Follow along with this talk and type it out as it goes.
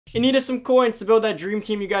In need of some coins to build that dream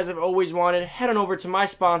team you guys have always wanted, head on over to my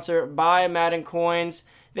sponsor, Buy Madden Coins.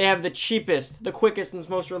 They have the cheapest, the quickest, and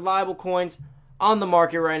most reliable coins on the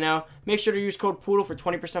market right now. Make sure to use code Poodle for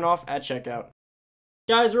 20% off at checkout.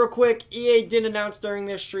 Guys, real quick, EA did announce during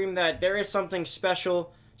their stream that there is something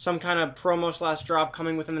special, some kind of promo / drop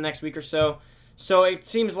coming within the next week or so. So it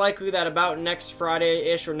seems likely that about next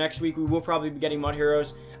Friday-ish or next week, we will probably be getting Mud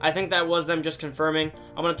Heroes. I think that was them just confirming.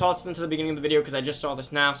 I'm going to toss it into the beginning of the video because I just saw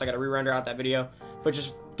this now, so I got to re-render out that video. But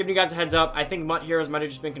just giving you guys a heads up, I think Mud Heroes might have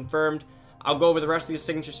just been confirmed. I'll go over the rest of the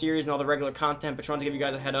signature series and all the regular content, but just wanted to give you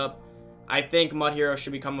guys a head up. I think Mud Heroes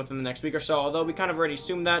should be coming within the next week or so, although we kind of already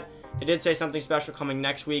assumed that. They did say something special coming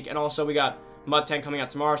next week, and also we got Mud 10 coming out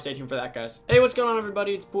tomorrow. Stay tuned for that, guys. Hey, what's going on,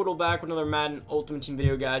 everybody? It's Poodle back with another Madden Ultimate Team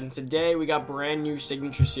video, guys, and today we got brand new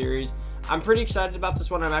signature series. I'm pretty excited about this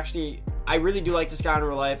one. I really do like this guy in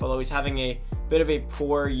real life, although he's having a bit of a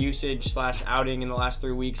poor usage / outing in the last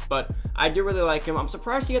 3 weeks, but I do really like him. I'm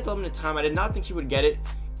surprised he got the limited time. I did not think he would get it,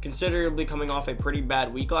 considerably coming off a pretty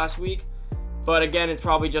bad week last week. But again, it's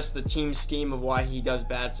probably just the team scheme of why he does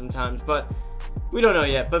bad sometimes, but we don't know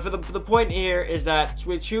yet. But for the point here is that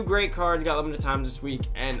we have 2 great cards got limited times this week,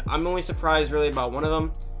 and I'm only surprised really about one of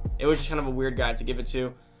them. It was just kind of a weird guy to give it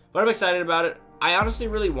to, but I'm excited about it. I honestly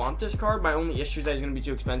really want this card. My only issue is that he's going to be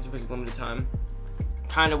too expensive because he's limited time.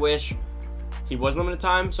 Kind of wish he was limited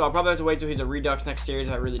time, so I'll probably have to wait till he's a Redux next series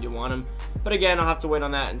if I really do want him. But again, I'll have to wait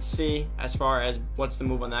on that and see as far as what's the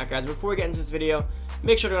move on that, guys. Before we get into this video,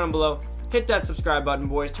 make sure to go down below, hit that subscribe button,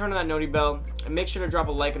 boys, turn on that noti bell, and make sure to drop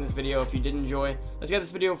a like on this video if you did enjoy. Let's get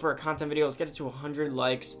this video for a content video. Let's get it to 100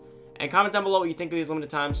 likes, and comment down below what you think of these limited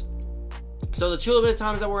times. So the 2 limited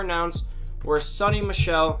times that were announced were Sony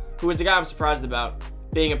Michel, who was the guy I'm surprised about,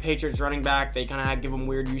 being a Patriots running back. They kind of had to give him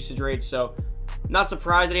weird usage rates, so not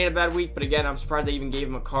surprised that he had a bad week, but again, I'm surprised they even gave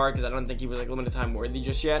him a card because I don't think he was like limited time worthy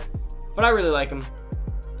just yet, but I really like him.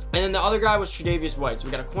 And then the other guy was Tre'Davious White. So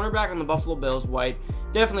we got a cornerback on the Buffalo Bills, White.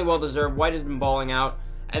 Definitely well-deserved. White has been balling out.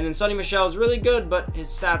 And then Sony Michel is really good, but his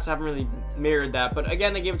stats haven't really mirrored that. But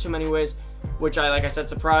again, they gave it to him anyways, which like I said,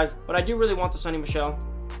 surprised. But I do really want the Sony Michel.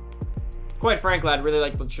 Quite frankly, I'd really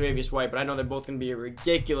like the Tre'Davious White, but I know they're both going to be a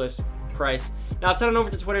ridiculous price. Now, let's head on over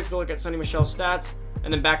to Twitter to go look at Sony Michel's stats,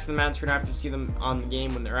 and then back to the Madden screen after to see them on the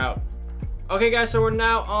game when they're out. Okay, guys, so we're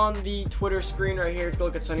now on the Twitter screen right here to go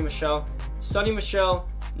look at Sony Michel. Sony Michel,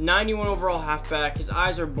 91 overall halfback. His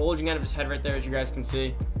eyes are bulging out of his head right there, as you guys can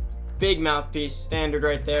see. Big mouthpiece, standard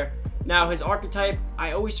right there. Now, his archetype,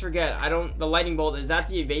 I always forget. The lightning bolt, is that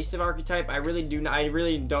the evasive archetype? I really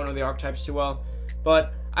don't know the archetypes too well,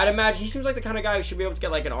 but I'd imagine he seems like the kind of guy who should be able to get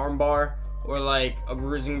like an arm bar or like a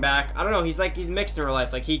bruising back. I don't know. He's mixed in real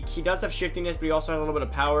life. Like he does have shiftiness, but he also has a little bit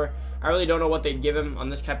of power. I really don't know what they'd give him on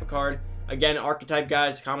this type of card. Again, archetype,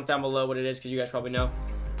 guys, comment down below what it is because you guys probably know.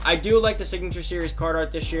 I do like the signature series card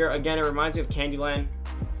art this year. Again, it reminds me of Candyland.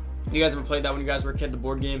 If you guys ever played that when you guys were a kid, the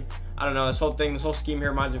board game, I don't know, this whole scheme here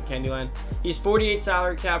reminds me of Candyland. He's 48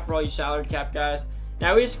 salary cap for all you salary cap guys.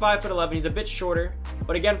 Now he is 5'11". He's a bit shorter,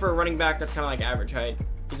 but again, for a running back, that's kind of like average height.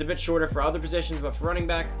 He's a bit shorter for other positions, but for running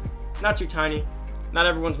back, not too tiny. Not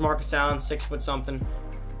everyone's Marcus Allen, 6 foot something.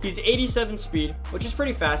 He's 87 speed, which is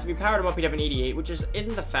pretty fast. If you powered him up, he'd have an 88, which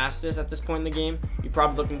isn't the fastest at this point in the game. You're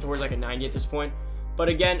probably looking towards like a 90 at this point. But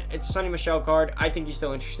again, it's a Sony Michel card. I think he's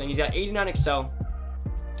still interesting. He's got 89 excel,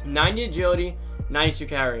 90 agility, 92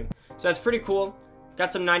 carrying. So that's pretty cool.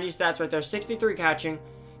 Got some 90 stats right there, 63 catching.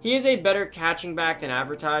 He is a better catching back than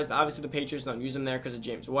advertised. Obviously, the Patriots don't use him there because of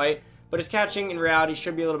James White. But his catching, in reality,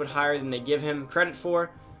 should be a little bit higher than they give him credit for.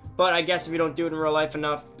 But I guess if you don't do it in real life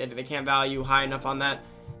enough, they can't value high enough on that.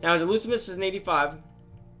 Now, his elusiveness is an 85.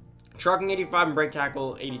 Trucking 85 and break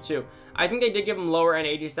tackle 82. I think they did give him lower end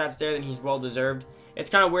 80 stats there than he's well deserved. It's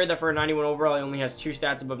kind of weird that for a 91 overall, he only has 2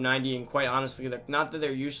 stats above 90, and quite honestly, not that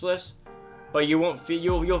they're useless, but you won't feel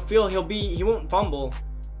he won't fumble,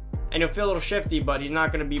 and he'll feel a little shifty, but he's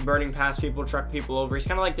not going to be burning past people, trucking people over. He's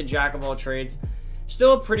kind of like the jack of all trades.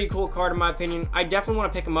 Still a pretty cool card in my opinion. I definitely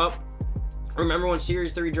want to pick him up. Remember when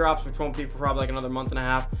Series 3 drops, which won't be for probably like another month and a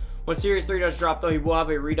half. When Series 3 does drop, though, he will have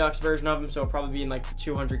a Redux version of him, so it'll probably be in like the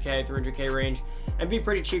 200k, 300k range, and be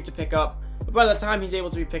pretty cheap to pick up. But by the time he's able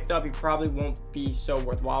to be picked up, he probably won't be so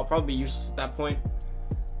worthwhile. Probably be useless at that point.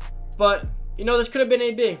 But, you know, this could have been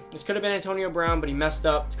AB. This could have been Antonio Brown, but he messed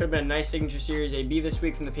up. This could have been a nice signature series AB this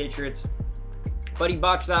week from the Patriots. But he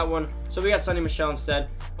botched that one, so we got Sony Michel instead.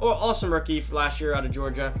 Oh, awesome rookie for last year out of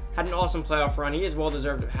Georgia. Had an awesome playoff run. He is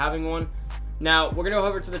well-deserved of having one. Now, we're going to go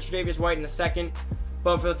over to the Tre'Davious White in a second.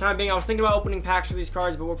 But for the time being, I was thinking about opening packs for these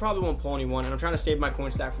cards, but we probably won't pull anyone. And I'm trying to save my coin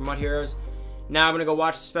stack for Mud Heroes. Now I'm going to go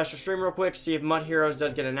watch the special stream real quick, see if Mud Heroes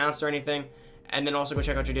does get announced or anything. and then also go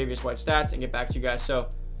check out Tre'Davious White's stats and get back to you guys. So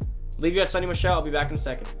leave you at Sony Michel. I'll be back in a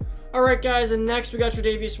second. Alright guys, and next we got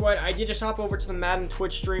Tre'Davious White. I did just hop over to the Madden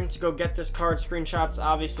Twitch stream to go get this card screenshots,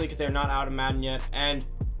 obviously, because they're not out of Madden yet. And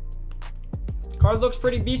the card looks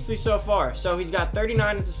pretty beastly so far. So he's got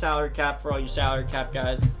 39 as a salary cap for all you salary cap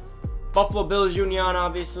guys. Buffalo Bills Union,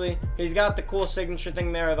 obviously. He's got the cool signature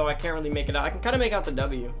thing there, though I can't really make it out. I can kind of make out the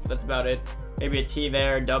W. That's about it. Maybe a T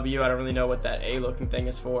there, W. I don't really know what that A looking thing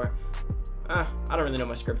is for. I don't really know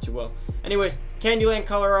my script too well. Anyways, Candyland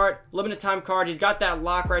color art, limited time card. He's got that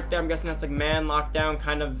lock right there. I'm guessing that's like man lockdown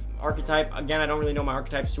kind of archetype. Again, I don't really know my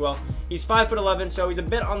archetypes too well. He's 5'11", so he's a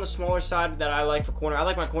bit on the smaller side that I like for corner. I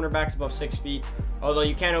like my cornerbacks above 6 feet, although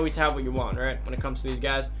you can't always have what you want, right? When it comes to these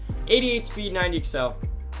guys. 88 speed, 90 excel,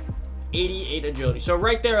 88 agility. So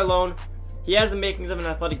right there alone, he has the makings of an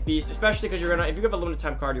athletic beast, especially because if you have a limited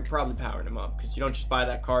time card, you're probably powering him up because you don't just buy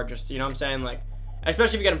that card just, you know what I'm saying? Like,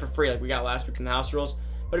 especially if you get him for free like we got last week in the house rules.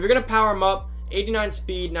 But if you're going to power him up, 89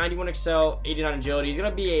 speed, 91 excel, 89 agility, he's going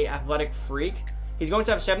to be a athletic freak. He's going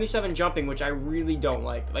to have 77 jumping, which I really don't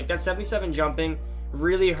like. Like, that 77 jumping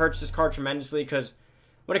really hurts this card tremendously because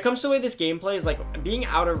when it comes to the way this game plays, like, being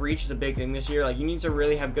out of reach is a big thing this year. Like, you need to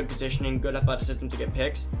really have good positioning, good athleticism to get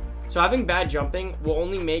picks. So having bad jumping will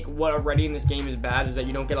only make what already in this game is bad, is that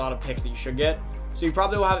you don't get a lot of picks that you should get. So you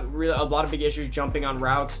probably will have really a lot of big issues jumping on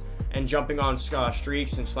routes and jumping on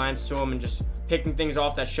streaks and slants to him and just picking things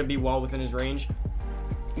off that should be well within his range.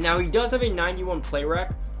 Now, he does have a 91 play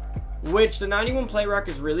rec, which the 91 play rec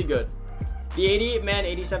is really good. The 88 man,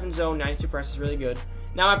 87 zone, 92 press is really good.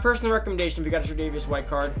 Now, my personal recommendation, if you got a Tre'Davious White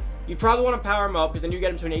card, you probably want to power him up because then you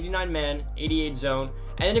get him to an 89 man, 88 zone,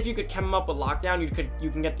 and then if you could chem him up with lockdown, you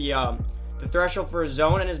can get the threshold for his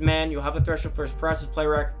zone and his man. You'll have the threshold for his press, his play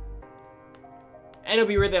rec, and he'll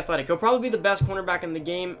be really athletic. He'll probably be the best cornerback in the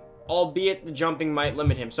game, albeit the jumping might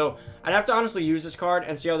limit him. So I'd have to honestly use this card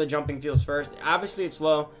and see how the jumping feels first. Obviously it's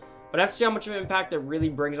slow, but I have to see how much of an impact it really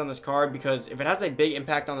brings on this card, because if it has a big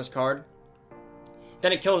impact on this card,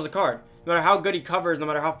 then it kills the card. No matter how good he covers, no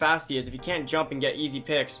matter how fast he is, if he can't jump and get easy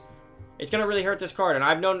picks, it's going to really hurt this card. And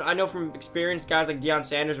I know from experience, guys like Deion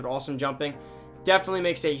Sanders with awesome jumping definitely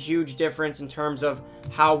makes a huge difference in terms of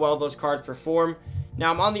how well those cards perform.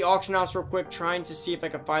 Now, I'm on the auction house real quick trying to see if I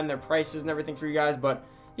can find their prices and everything for you guys, but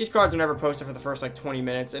these cards are never posted for the first like 20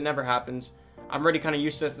 minutes. It never happens. I'm already kind of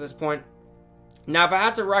used to this at this point. Now, if I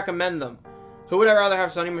had to recommend them, who would I rather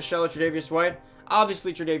have, Sony Michel or Tre'Davious White?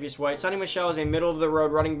 Obviously, Tre'Davious White. Sony Michel is a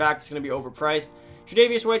middle-of-the-road running back that's going to be overpriced.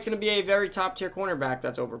 Tre'Davious White's going to be a very top-tier cornerback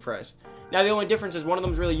that's overpriced. Now, the only difference is one of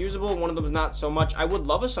them is really usable, one of them is not so much. I would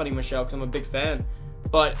love a Sony Michel because I'm a big fan.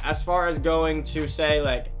 But as far as going to say,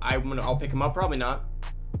 like, I'll pick him up, probably not.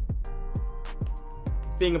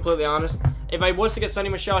 Being completely honest, if I was to get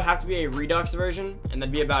Sony Michel, it'd have to be a Redux version, and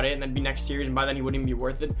that'd be about it, and that'd be next series, and by then he wouldn't even be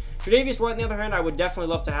worth it. Tre'Davious White, on the other hand, I would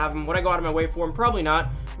definitely love to have him. Would I go out of my way for him? Probably not.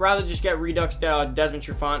 Rather just get Redux Desmond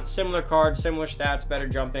Trufant. Similar cards, similar stats, better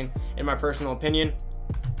jumping, in my personal opinion.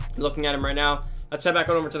 Looking at him right now. Let's head back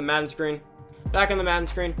on over to the Madden screen. Back on the Madden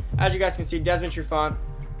screen, as you guys can see, Desmond Trufant.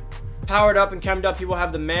 Powered up and chemmed up, he will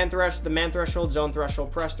have the man threshold, zone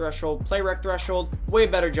threshold, press threshold, play rec threshold, way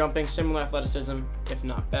better jumping, similar athleticism, if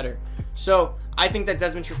not better. So I think that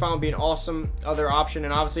Desmond Trufant would be an awesome other option,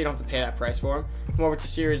 and obviously you don't have to pay that price for him. Come over to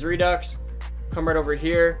Series Redux, come right over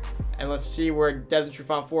here, and let's see where Desmond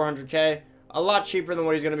Trufant 400K, a lot cheaper than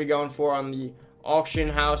what he's going to be going for on the auction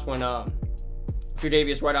house when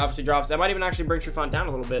Tre'Davious White obviously drops. That might even actually bring Trufant down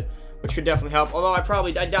a little bit, which could definitely help. Although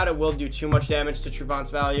I doubt it will do too much damage to Trufant's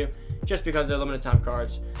value, just because they're limited time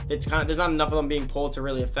cards. There's not enough of them being pulled to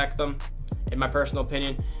really affect them, in my personal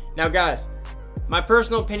opinion. Now, guys, my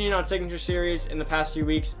personal opinion on Signature Series in the past few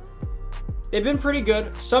weeks, they've been pretty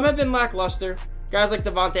good. Some have been lackluster. Guys like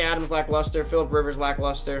Devontae Adams lackluster, Phillip Rivers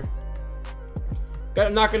lackluster.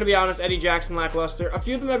 I'm not going to be honest, Eddie Jackson lackluster. A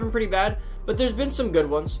few of them have been pretty bad, but there's been some good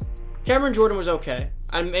ones. Cameron Jordan was okay.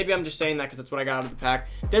 And maybe I'm just saying that because that's what I got out of the pack.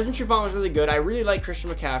 Desmond Trufant was really good. I really like Christian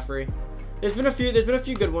McCaffrey. There's been a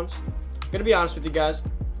few good ones. I'm gonna be honest with you guys.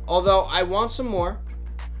 Although I want some more.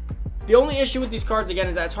 The only issue with these cards again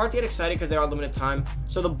is that it's hard to get excited because they are limited time.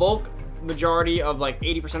 So the bulk majority of like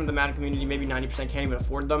 80% of the Madden community, maybe 90% can't even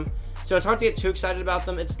afford them. So it's hard to get too excited about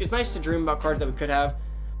them. It's nice to dream about cards that we could have.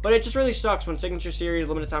 But it just really sucks when Signature Series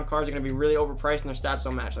limited time cards are gonna be really overpriced and their stats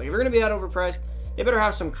don't match. Like if you're gonna be that overpriced, they better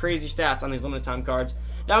have some crazy stats on these limited time cards.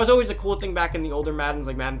 That was always a cool thing back in the older Maddens,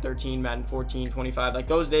 like Madden 13, Madden 14, 25, like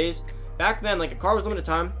those days. Back then, like a card was limited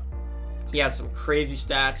time, he had some crazy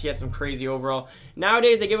stats, he had some crazy overall.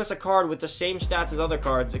 Nowadays, they give us a card with the same stats as other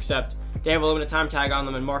cards, except they have a limited time tag on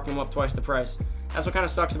them and marking them up twice the price. That's what kind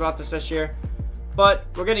of sucks about this year. But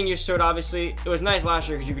we're getting used to it, obviously. It was nice last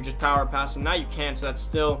year because you could just power pass them. Now you can't, so that's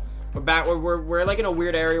still... We're back. We're like in a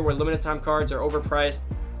weird area where limited time cards are overpriced,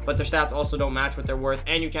 but their stats also don't match what they're worth,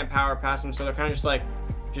 and you can't power pass them, so they're kind of just like,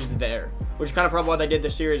 just there. Which is kind of probably why they did the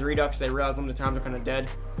series redux. They realized limited times are kind of dead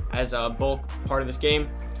as a bulk part of this game.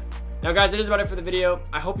 Now guys, that is about it for the video.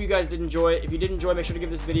 I hope you guys did enjoy it. If you did enjoy, make sure to give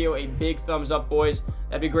this video a big thumbs up, boys.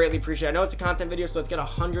 That'd be greatly appreciated. I know it's a content video, so let's get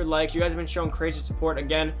 100 likes. You guys have been showing crazy support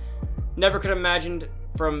again. Never could have imagined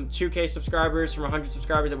from 2K subscribers, from 100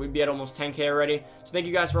 subscribers, that we'd be at almost 10K already. So thank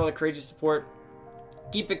you guys for all the crazy support.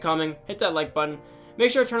 Keep it coming. Hit that like button.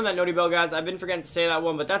 Make sure to turn on that noti bell, guys. I've been forgetting to say that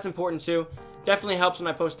one, but that's important too. Definitely helps when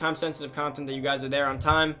I post time-sensitive content that you guys are there on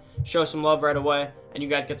time. Show some love right away, and you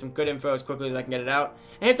guys get some good info as quickly as I can get it out.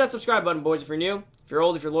 And hit that subscribe button, boys, if you're new. If you're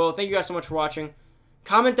old, if you're loyal. Thank you guys so much for watching.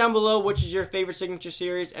 Comment down below which is your favorite signature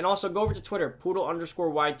series, and also go over to Twitter,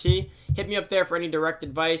 Poodle_YT. Hit me up there for any direct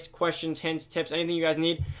advice, questions, hints, tips, anything you guys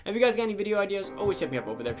need. And if you guys got any video ideas, always hit me up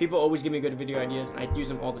over there. People always give me good video ideas, and I use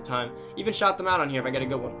them all the time. Even shout them out on here if I get a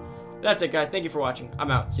good one. That's it, guys. Thank you for watching. I'm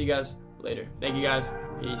out. See you guys later. Thank you, guys.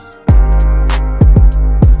 Peace.